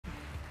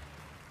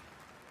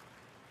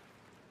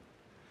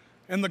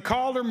And the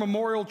Calder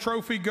Memorial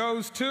Trophy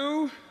goes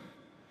to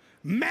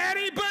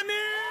Matty Beniers.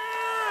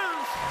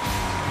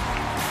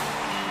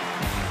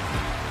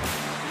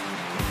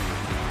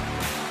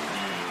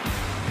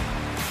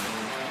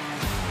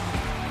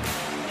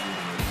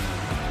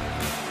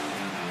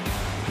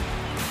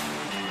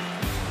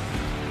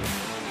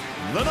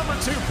 The number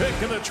 2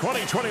 pick in the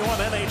 2021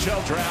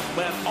 NHL Draft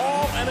led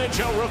all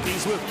NHL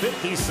rookies with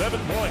 57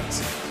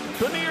 points.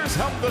 Beniers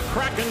helped the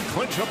Kraken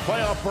clinch a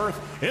playoff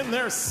berth in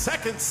their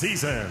 2nd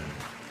season.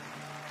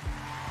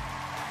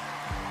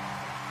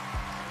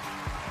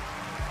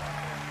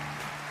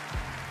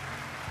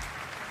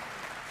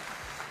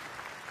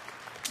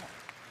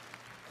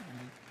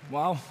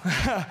 Wow.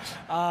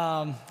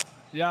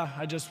 Yeah,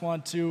 I just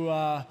want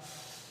to,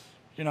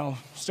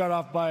 start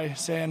off by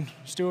saying,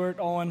 Stuart,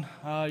 Owen,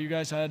 you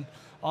guys had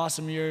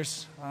awesome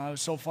years. It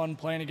was so fun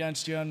playing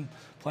against you and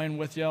playing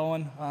with you,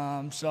 Owen.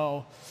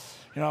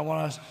 I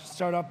want to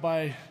start up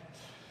by,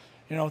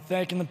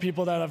 thanking the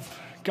people that have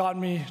gotten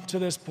me to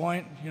this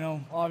point.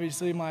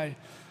 Obviously my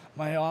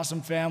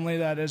awesome family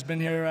that has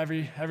been here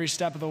every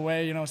step of the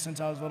way,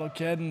 since I was a little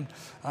kid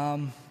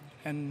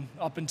and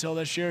up until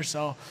this year.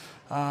 So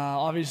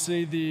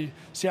obviously the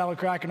Seattle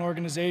Kraken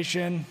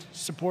organization,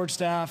 support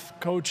staff,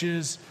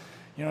 coaches,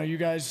 you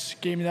guys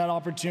gave me that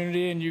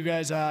opportunity, and you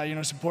guys,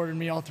 supported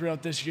me all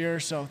throughout this year.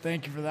 So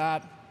thank you for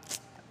that.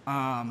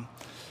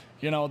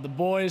 The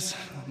boys,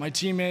 my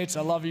teammates,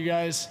 I love you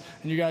guys,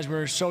 and you guys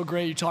were so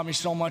great. You taught me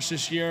so much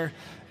this year,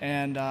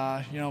 and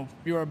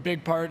you were a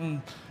big part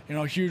and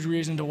a huge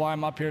reason to why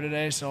I'm up here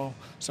today. So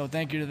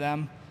thank you to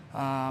them.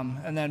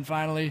 And then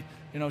finally,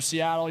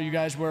 Seattle, you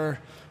guys were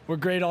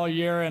great all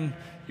year, and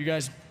you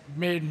guys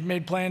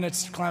made playing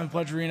at Climate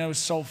Pledge Arena was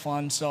so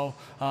fun. So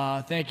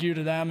thank you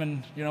to them,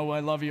 and I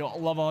love you,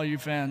 love all you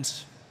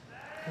fans.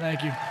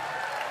 Thank you.